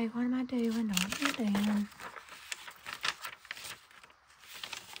 Okay, what am I doing? What am I doing?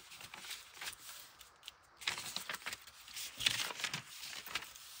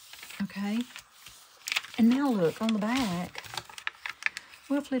 Okay. And now look, on the back,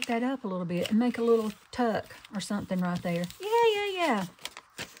 we'll flip that up a little bit and make a little tuck or something right there. Yeah.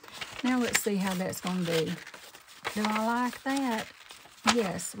 Now let's see how that's going to do. Do I like that?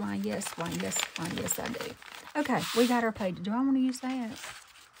 Yes, why, yes, why, yes, why, yes, I do. Okay, we got our page. Do I want to use that?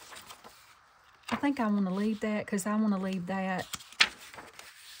 I think I want to leave that because I want to leave that.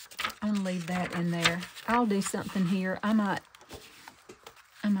 I'm going to leave that in there. I'll do something here. I might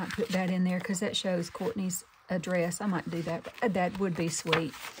put that in there because that shows Courtney's address. I might do that. That would be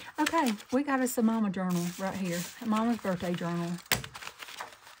sweet. Okay, we got us a mama journal right here. Mama's birthday journal.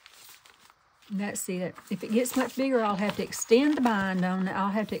 And that's it. If it gets much bigger, I'll have to extend the bind on it. I'll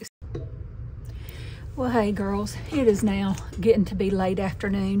have to Well, hey, girls. It is now getting to be late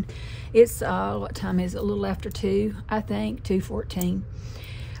afternoon. It's, what time is it? A little after 2, I think. 2:14.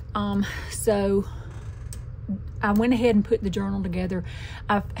 So I went ahead and put the journal together.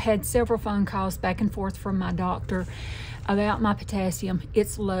 I've had several phone calls back and forth from my doctor about my potassium.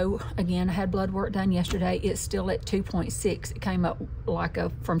 It's low. Again, I had blood work done yesterday. It's still at 2.6. It came up like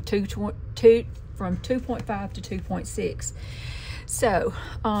from 2.5 to 2.6. So,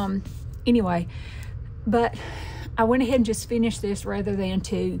 anyway, but I went ahead and just finished this rather than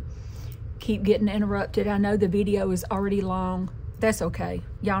to keep getting interrupted. I know the video is already long. That's okay.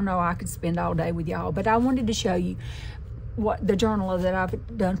 Y'all know I could spend all day with y'all, but I wanted to show you what the journal that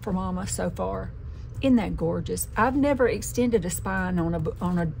I've done for Mama so far. Isn't that gorgeous? I've never extended a spine on a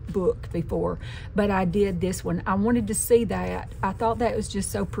book before, but I did this one. I wanted to see that. I thought that was just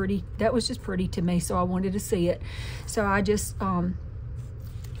so pretty. That was just pretty to me, so I wanted to see it. So I just,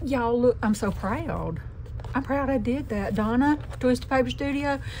 y'all look, I'm so proud. I'm proud I did that. Donna, Twisted Paper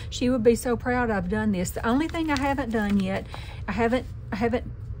Studio, she would be so proud I've done this. The only thing I haven't done yet, I haven't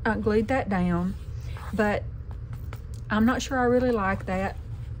glued that down, but I'm not sure I really like that.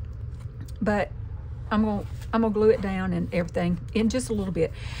 But I'm gonna glue it down and everything in just a little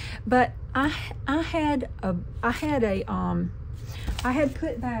bit. But I had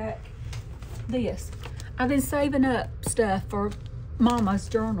put back this. I've been saving up stuff for Mama's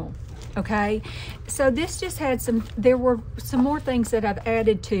journal. Okay, so this just had there were some more things that I've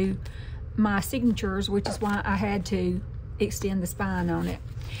added to my signatures, which is why I had to extend the spine on it.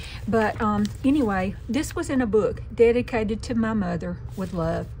 But anyway, this was in a book dedicated to my mother with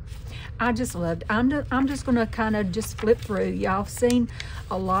love. I just loved it. I'm just gonna kind of just flip through. Y'all have seen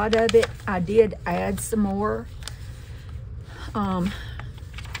a lot of it. I did add some more. I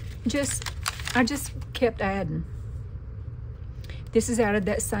just kept adding. This is out of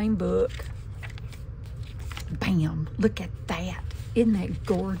that same book. Bam, look at that. Isn't that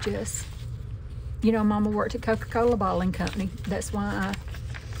gorgeous? You know, Mama worked at Coca-Cola Bottling Company. That's why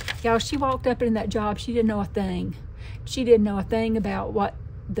y'all, she walked up in that job. She didn't know a thing. She didn't know a thing about what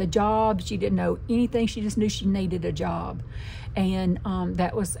the job. She didn't know anything. She just knew she needed a job. And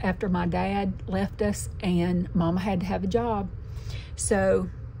that was after my dad left us and Mama had to have a job. So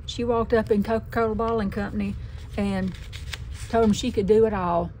she walked up in Coca-Cola Bottling Company and told him she could do it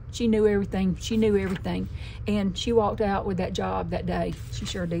all. She knew everything. She knew everything. And she walked out with that job that day. She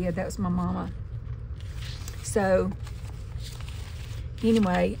sure did. That was my mama. So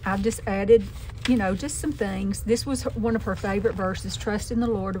anyway, I've just added, you know, just some things. This was one of her favorite verses. Trust in the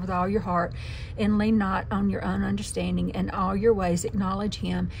Lord with all your heart and lean not on your own understanding. In all your ways acknowledge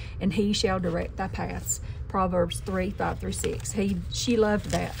him and he shall direct thy paths. Proverbs 3:5-6. She loved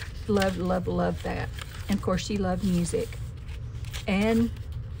that. Loved that. And of course she loved music. And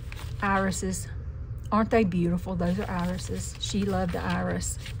irises. Aren't they beautiful? Those are irises. She loved the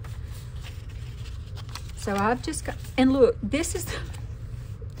iris. So I've just got, and look, this is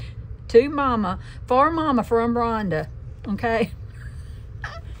to Mama, for Mama from Rhonda, okay?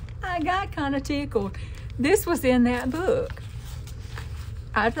 I got kind of tickled. This was in that book.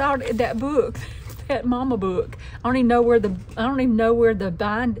 I thought that book, that Mama book, I don't even know where the I don't even know what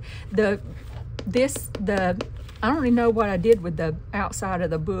I did with the outside of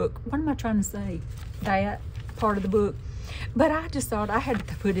the book. What am I trying to say? That part of the book. But I just thought I had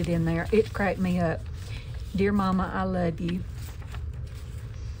to put it in there. It cracked me up. Dear Mama, I love you.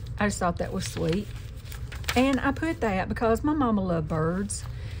 I just thought that was sweet. And I put that because my mama loved birds.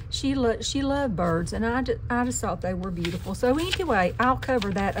 She loved birds, and I just thought they were beautiful. So anyway, I'll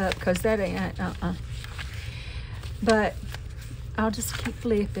cover that up because that ain't, But I'll just keep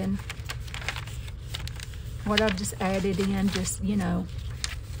flipping. What I've just added in, just, you know,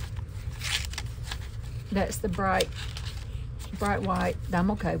 that's the bright white.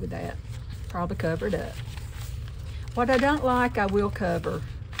 I'm okay with that. Probably cover it up. What I don't like, I will cover.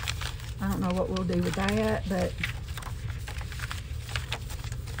 I don't know what we'll do with that, but.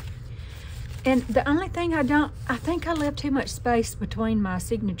 And the only thing I think I left too much space between my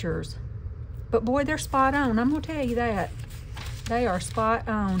signatures. But boy, they're spot on. I'm gonna tell you that. They are spot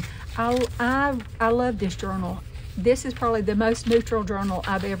on. I love this journal. This is probably the most neutral journal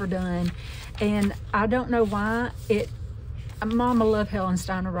I've ever done. And I don't know why. Mama loved Helen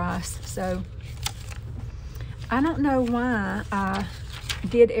Steiner Rice, so I don't know why I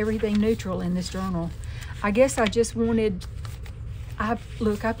did everything neutral in this journal. I guess I just wanted,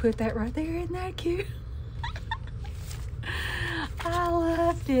 look, I put that right there. Isn't that cute? I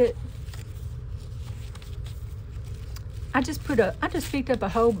loved it. I just picked up a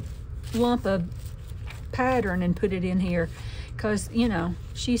whole lump of pattern and put it in here because, you know,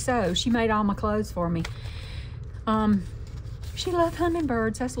 she sews. She made all my clothes for me. She loved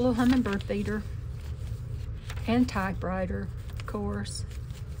hummingbirds. That's a little hummingbird feeder. And typewriter, of course.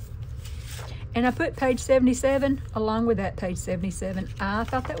 And I put page 77 along with that page 77. I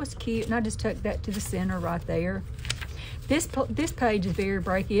thought that was cute, and I just tucked that to the center right there. This page is very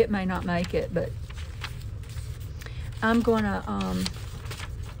breaky. It may not make it, but I'm gonna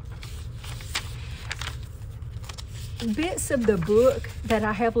bits of the book that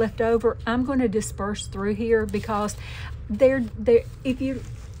I have left over, I'm going to disperse through here because they're if you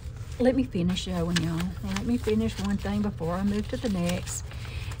let me finish showing y'all. Let me finish one thing before I move to the next.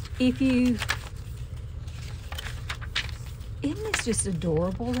 Isn't this just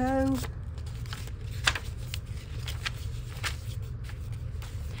adorable though?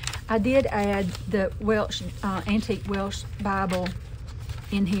 I did add the Welsh antique Welsh Bible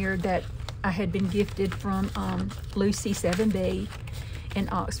in here that I had been gifted from Lucy 7B in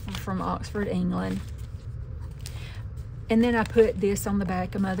Oxford, from Oxford, England. And then I put this on the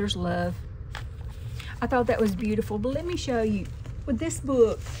back, A Mother's Love. I thought that was beautiful, but let me show you. With this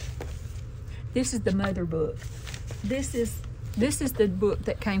book, this is the mother book. This is the book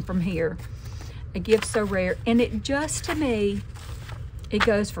that came from here, A Gift So Rare. And it just, to me, it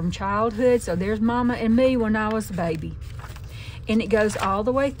goes from childhood, so there's Mama and me when I was a baby. And it goes all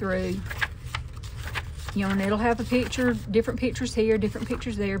the way through. You know, and it'll have a picture, different pictures here, different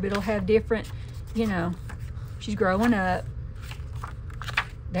pictures there, but it'll have different, you know, she's growing up.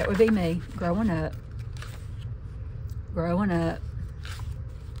 That would be me, growing up. Growing up.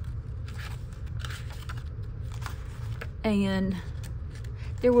 And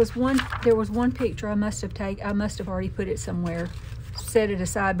there was one picture I must have already put it somewhere, set it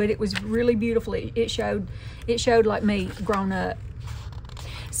aside, but it was really beautiful. It showed like me grown up.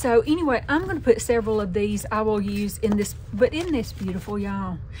 So anyway, I'm going to put several of these I will use in this, but isn't this beautiful,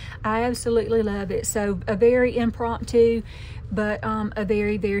 y'all? I absolutely love it. So a very impromptu, but a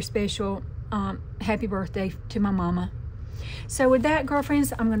very, very special happy birthday to my mama. So with that,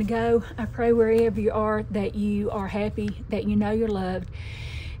 girlfriends, I'm going to go. I pray wherever you are that you are happy, that you know you're loved,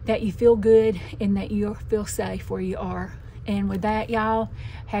 that you feel good, and that you feel safe where you are. And with that, y'all,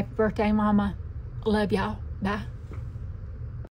 happy birthday, mama. Love y'all. Bye.